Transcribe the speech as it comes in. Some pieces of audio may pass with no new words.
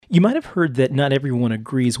You might have heard that not everyone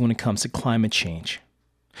agrees when it comes to climate change.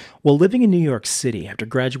 While living in New York City after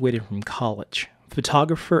graduating from college,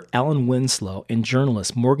 photographer Alan Winslow and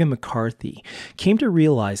journalist Morgan McCarthy came to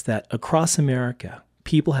realize that across America,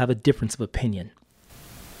 people have a difference of opinion.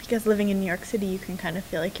 Because living in New York City, you can kind of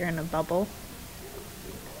feel like you're in a bubble.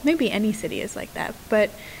 Maybe any city is like that, but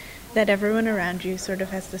that everyone around you sort of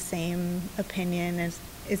has the same opinion, is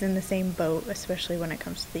in the same boat, especially when it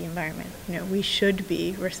comes to the environment. You know, we should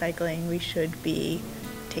be recycling, we should be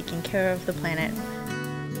taking care of the planet.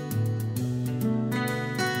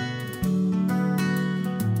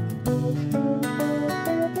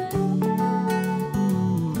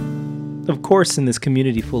 Of course, in this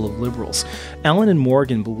community full of liberals, Alan and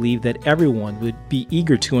Morgan believe that everyone would be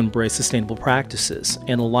eager to embrace sustainable practices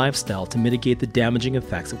and a lifestyle to mitigate the damaging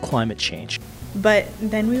effects of climate change. But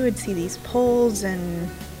then we would see these polls and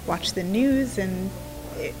watch the news, and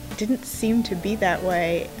it didn't seem to be that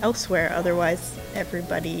way elsewhere. Otherwise,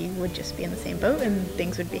 everybody would just be in the same boat and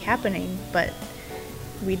things would be happening. But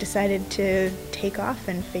we decided to take off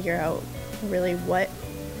and figure out really what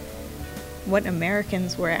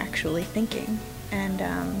Americans were actually thinking. And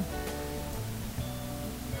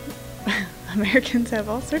Americans have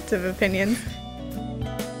all sorts of opinions.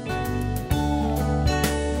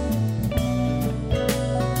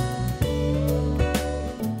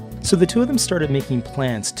 So the two of them started making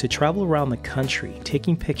plans to travel around the country,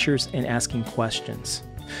 taking pictures and asking questions.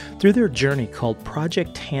 Through their journey called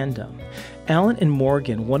Project Tandem, Alan and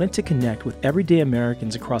Morgan wanted to connect with everyday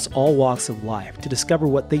Americans across all walks of life to discover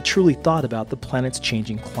what they truly thought about the planet's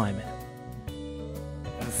changing climate.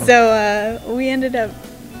 So we ended up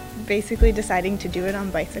basically deciding to do it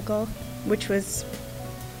on bicycle, which was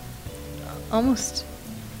almost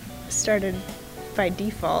started by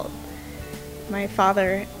default. My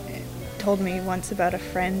father told me once about a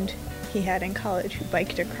friend he had in college who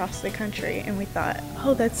biked across the country, and we thought,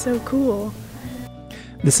 oh, that's so cool.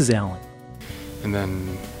 This is Alan. And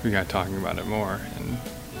then we got talking about it more, and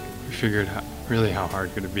we figured how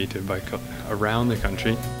hard could it be to bike around the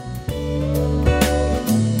country.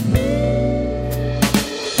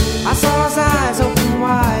 I saw his eyes open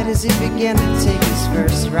wide as he began to take his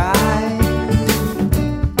first ride.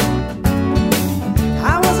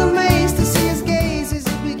 I was amazed to see his gaze as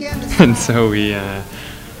he began to... And so we,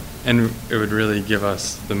 and it would really give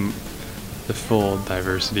us the full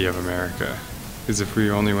diversity of America. Because if we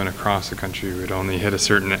only went across the country, we'd only hit a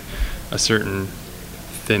certain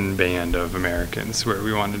thin band of Americans, where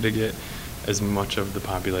we wanted to get as much of the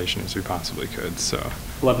population as we possibly could. So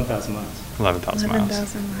 11,000 miles. 11,000 miles.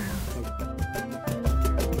 11,000 miles.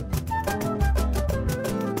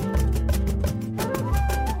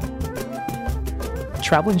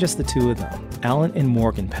 Traveling just the two of them, Alan and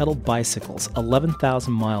Morgan pedaled bicycles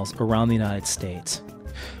 11,000 miles around the United States.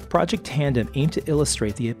 Project Tandem aimed to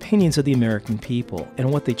illustrate the opinions of the American people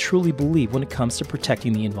and what they truly believe when it comes to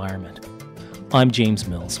protecting the environment. I'm James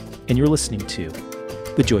Mills, and you're listening to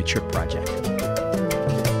The Joy Trip Project.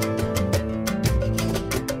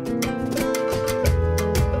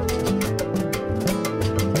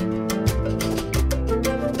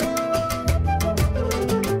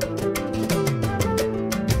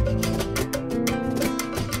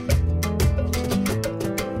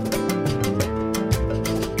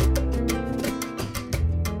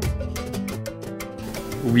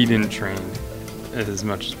 We didn't train as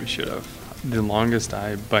much as we should have. The longest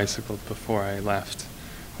I bicycled before I left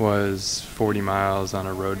was 40 miles on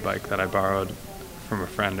a road bike that I borrowed from a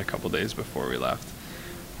friend a couple days before we left.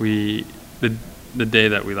 The day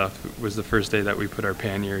that we left was the first day that we put our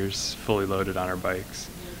panniers fully loaded on our bikes.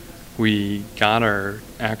 We got our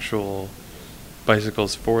actual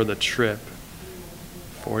bicycles for the trip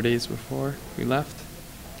 4 days before we left.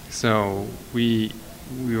 So we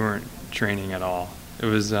weren't training at all. It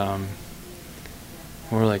was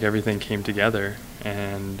more like everything came together,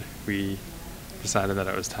 and we decided that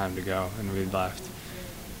it was time to go, and we left.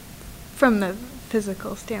 From the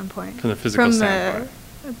physical standpoint. From the physical standpoint.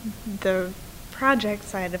 The project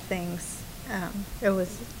side of things, it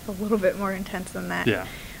was a little bit more intense than that. Yeah.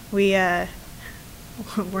 We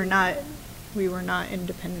were not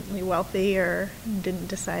independently wealthy, or didn't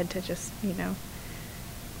decide to just,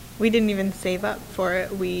 we didn't even save up for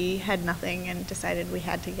it. We had nothing and decided we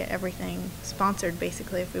had to get everything sponsored,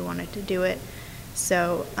 basically, if we wanted to do it.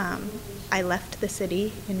 So I left the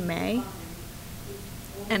city in May,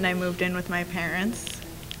 and I moved in with my parents,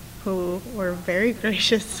 who were very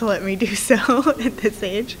gracious to let me do so at this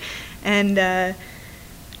age. And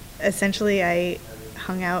essentially I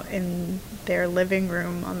hung out in their living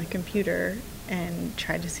room on the computer and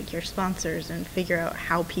try to secure sponsors and figure out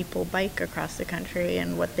how people bike across the country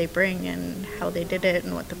and what they bring and how they did it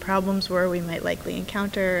and what the problems were we might likely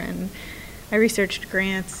encounter. And I researched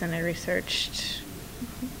grants, and I researched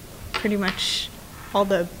pretty much all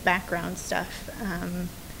the background stuff.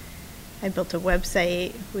 I built a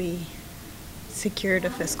website, we secured a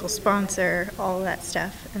fiscal sponsor, all of that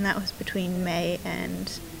stuff, and that was between May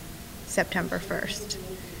and September 1st.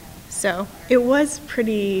 So it was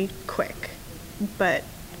pretty quick, but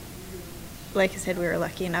like I said, we were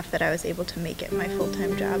lucky enough that I was able to make it my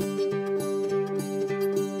full-time job.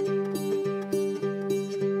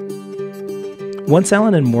 Once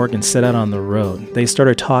Alan and Morgan set out on the road, they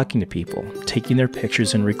started talking to people, taking their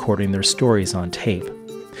pictures and recording their stories on tape.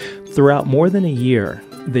 Throughout more than a year,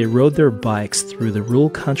 they rode their bikes through the rural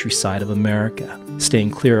countryside of America,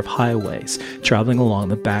 staying clear of highways, traveling along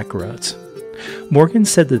the back roads. Morgan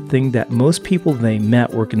said the thing that most people they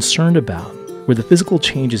met were concerned about were the physical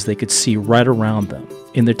changes they could see right around them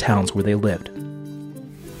in the towns where they lived.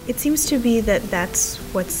 It seems to be that that's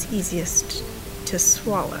what's easiest to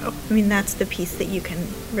swallow. I mean, that's the piece that you can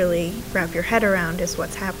really wrap your head around, is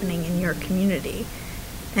what's happening in your community.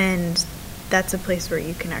 And that's a place where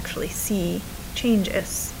you can actually see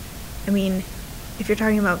changes. I mean, if you're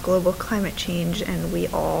talking about global climate change and we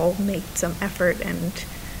all made some effort and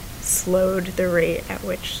slowed the rate at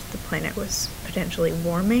which the planet was potentially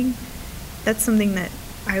warming, that's something that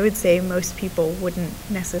I would say most people wouldn't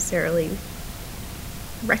necessarily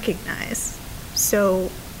recognize. So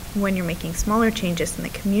when you're making smaller changes in the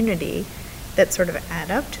community that sort of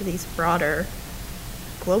add up to these broader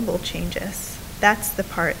global changes, that's the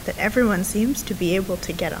part that everyone seems to be able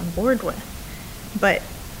to get on board with. But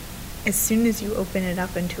as soon as you open it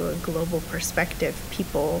up into a global perspective,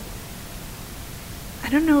 people, I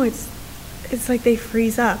don't know, it's like they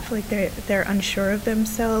freeze up, like they're unsure of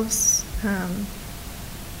themselves,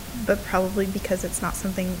 but probably because it's not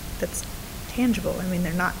something that's tangible. I mean,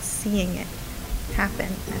 they're not seeing it happen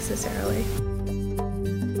necessarily.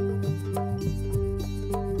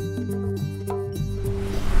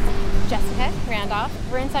 Jessica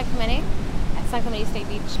Randolph. We're in San Clemente at San Clemente State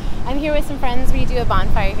Beach. I'm here with some friends. We do a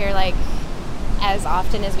bonfire here like as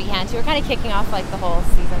often as we can too. We're kind of kicking off like the whole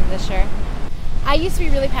season this year. I used to be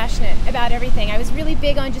really passionate about everything. I was really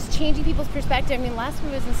big on just changing people's perspective. I mean, last time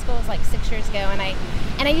I was in school was like 6 years ago, and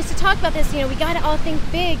I used to talk about this, we got to all think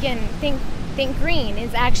big and think green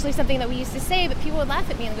is actually something that we used to say, but people would laugh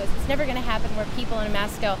at me and go, it's never going to happen where people in a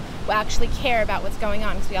mass scale will actually care about what's going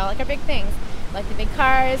on, because we all like our big things. We like the big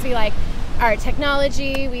cars, we like our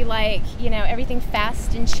technology, we like, everything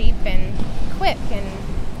fast and cheap and quick,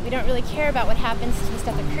 and we don't really care about what happens to the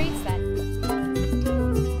stuff that creates that.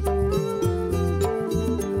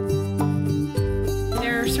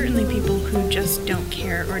 There are certainly people who just don't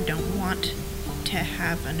care or don't want to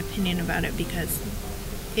have an opinion about it because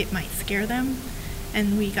it might scare them,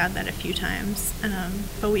 and we got that a few times.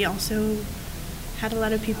 But we also had a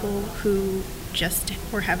lot of people who just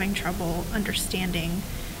were having trouble understanding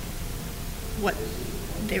what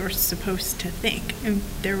they were supposed to think. And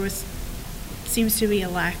there seems to be a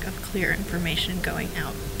lack of clear information going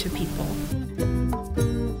out to people.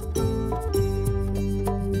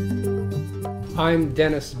 I'm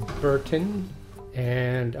Dennis Burton,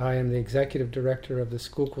 and I am the Executive Director of the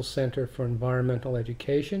Schuylkill Center for Environmental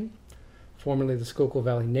Education, formerly the Schuylkill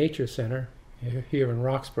Valley Nature Center, here in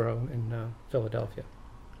Roxborough in Philadelphia.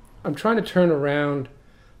 I'm trying to turn around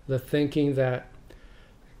the thinking that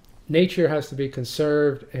nature has to be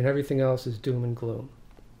conserved and everything else is doom and gloom.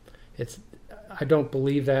 I don't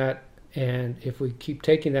believe that, and if we keep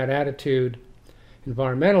taking that attitude,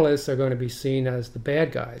 environmentalists are going to be seen as the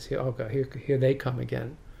bad guys. Here they come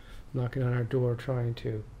again, knocking on our door, trying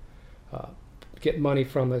to get money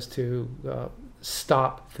from us to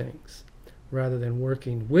stop things, rather than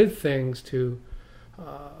working with things to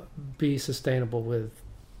be sustainable with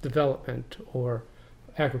development or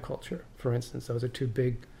agriculture, for instance. Those are two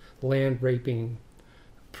big land-raping,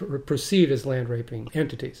 perceived as land-raping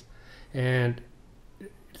entities. And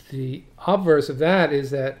the obverse of that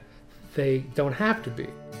is that they don't have to be.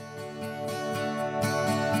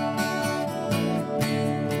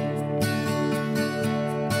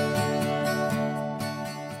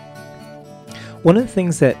 One of the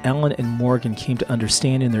things that Alan and Morgan came to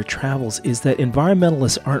understand in their travels is that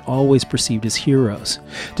environmentalists aren't always perceived as heroes.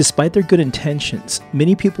 Despite their good intentions,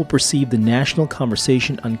 many people perceive the national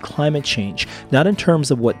conversation on climate change not in terms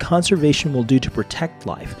of what conservation will do to protect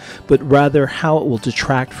life, but rather how it will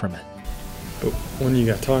detract from it. But when you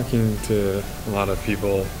got talking to a lot of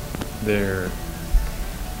people, their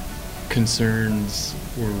concerns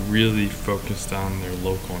were really focused on their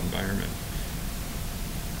local environment.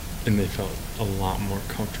 and they felt a lot more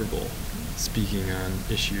comfortable speaking on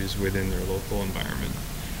issues within their local environment.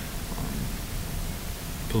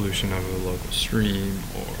 Pollution of a local stream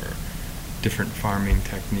or different farming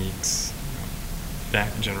techniques, that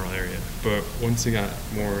general area. But once it got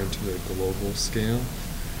more into the global scale,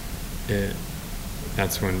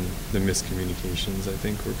 that's when the miscommunications, I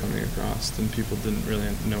think, were coming across, and people didn't really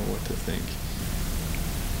know what to think.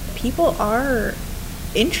 People are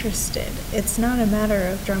interested. It's not a matter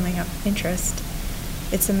of drumming up interest.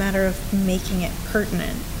 It's a matter of making it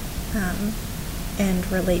pertinent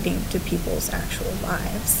and relating to people's actual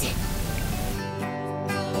lives.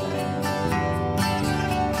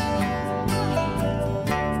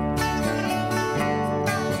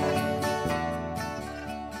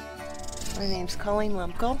 My name's Colleen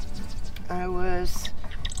Lemko. I was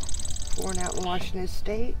born out in Washington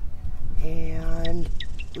State, and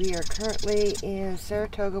we are currently in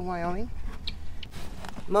Saratoga, Wyoming.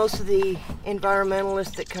 Most of the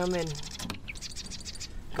environmentalists that come and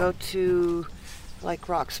go to like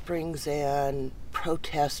Rock Springs and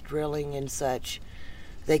protest drilling and such,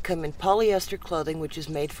 they come in polyester clothing, which is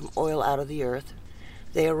made from oil out of the earth.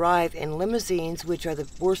 They arrive in limousines, which are the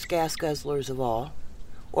worst gas guzzlers of all,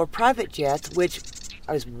 or private jets, which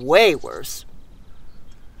is way worse,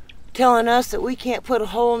 telling us that we can't put a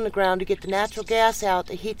hole in the ground to get the natural gas out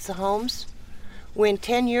that heats the homes, when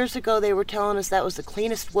 10 years ago they were telling us that was the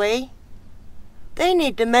cleanest way. They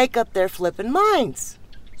need to make up their flippin' minds.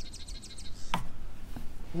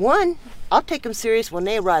 One, I'll take them serious when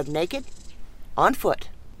they arrive naked, on foot,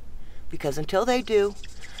 because until they do,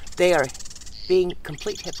 they are being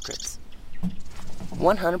complete hypocrites.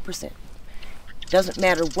 100%. Doesn't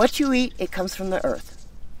matter what you eat, it comes from the earth.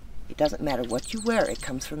 It doesn't matter what you wear, it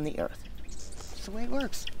comes from the earth. That's the way it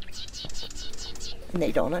works. And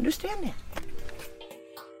they don't understand that.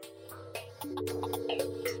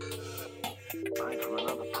 I'm from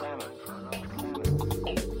another planet,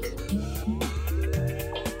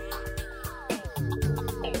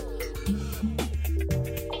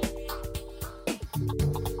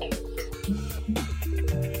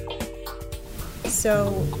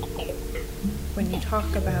 So when you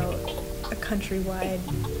talk about a countrywide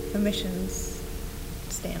emissions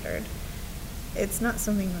standard, it's not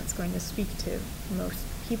something that's going to speak to most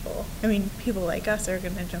people. I mean, people like us are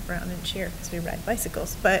going to jump around and cheer because we ride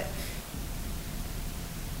bicycles, but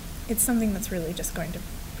it's something that's really just going to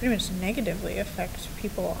pretty much negatively affect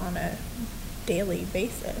people on a daily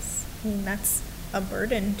basis. I mean, that's a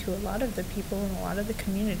burden to a lot of the people in a lot of the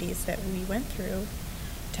communities that we went through,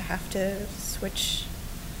 to have to switch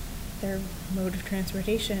their mode of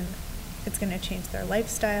transportation. It's going to change their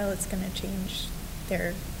lifestyle, it's going to change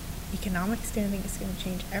their economic standing, it's going to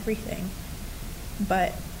change everything.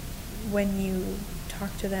 But when you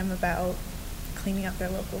talk to them about cleaning up their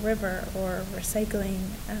local river or recycling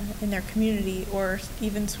in their community or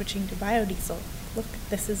even switching to biodiesel, look,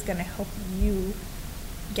 this is going to help you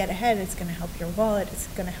get ahead, it's going to help your wallet, it's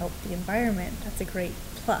going to help the environment. That's a great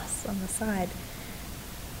plus on the side.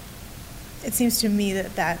 It seems to me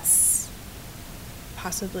that that's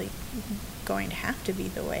possibly going to have to be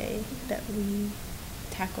the way that we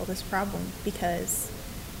tackle this problem, because,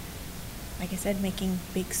 like I said, making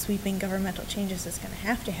big sweeping governmental changes is going to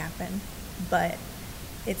have to happen, but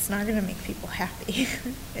it's not going to make people happy.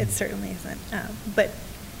 It certainly isn't. But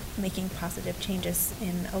making positive changes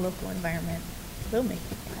in a local environment will make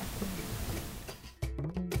people happy.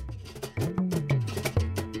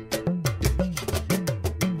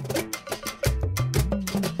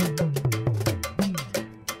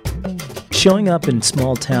 Showing up in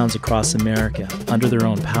small towns across America under their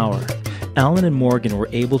own power, Alan and Morgan were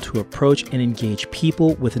able to approach and engage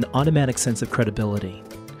people with an automatic sense of credibility.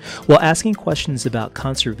 While asking questions about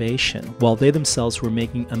conservation, while they themselves were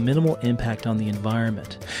making a minimal impact on the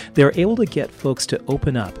environment, they were able to get folks to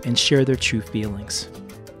open up and share their true feelings.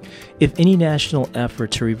 If any national effort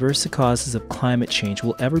to reverse the causes of climate change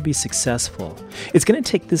will ever be successful, it's going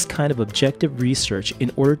to take this kind of objective research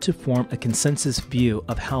in order to form a consensus view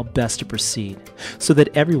of how best to proceed, so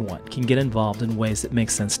that everyone can get involved in ways that make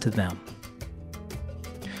sense to them.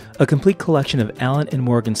 A complete collection of Alan and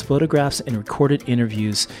Morgan's photographs and recorded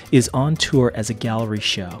interviews is on tour as a gallery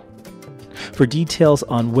show. For details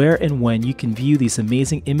on where and when you can view these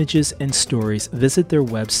amazing images and stories, visit their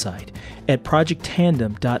website at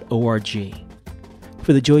projecttandem.org.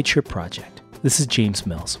 For the Joy Trip Project, this is James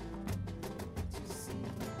Mills.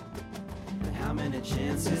 How many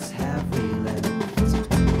chances have we left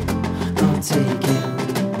untaken?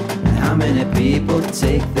 How many people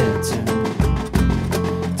take their turn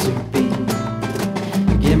to be?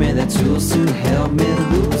 Give me the tools to help me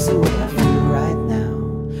lose the way I feel right now.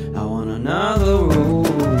 I another road.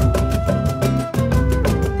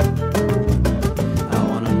 I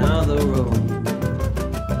want another road.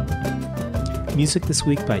 Music this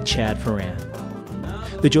week by Chad Ferran.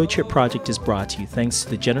 The Joy Trip Project is brought to you thanks to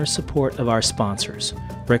the generous support of our sponsors,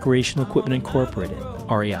 Recreational Equipment Incorporated,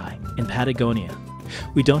 REI, in Patagonia.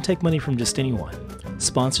 We don't take money from just anyone.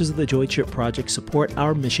 Sponsors of the Joy Trip Project support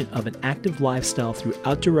our mission of an active lifestyle through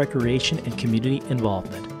outdoor recreation and community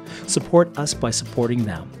involvement. Support us by supporting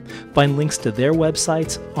them. Find links to their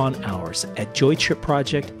websites on ours at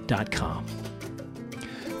joytripproject.com.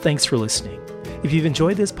 Thanks for listening. If you've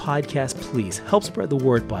enjoyed this podcast, please help spread the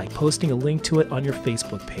word by posting a link to it on your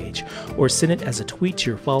Facebook page or send it as a tweet to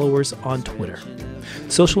your followers on Twitter.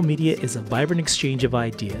 Social media is a vibrant exchange of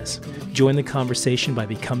ideas. Join the conversation by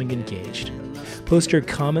becoming engaged. Post your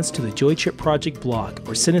comments to the Joy Trip Project blog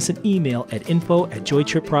or send us an email at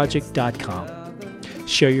info@joytripproject.com.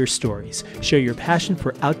 Share your stories. Share your passion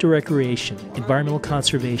for outdoor recreation, environmental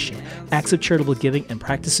conservation, acts of charitable giving, and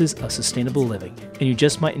practices of sustainable living. And you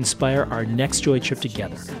just might inspire our next Joy Trip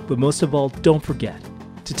together. But most of all, don't forget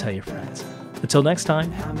to tell your friends. Until next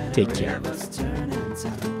time, take care.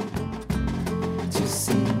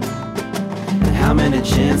 How many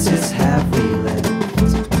chances have we left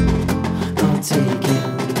untaken?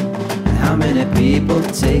 And how many people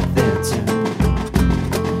take their turn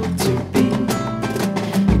to be?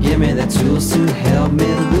 Give me the tools to help me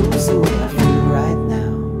lose the way.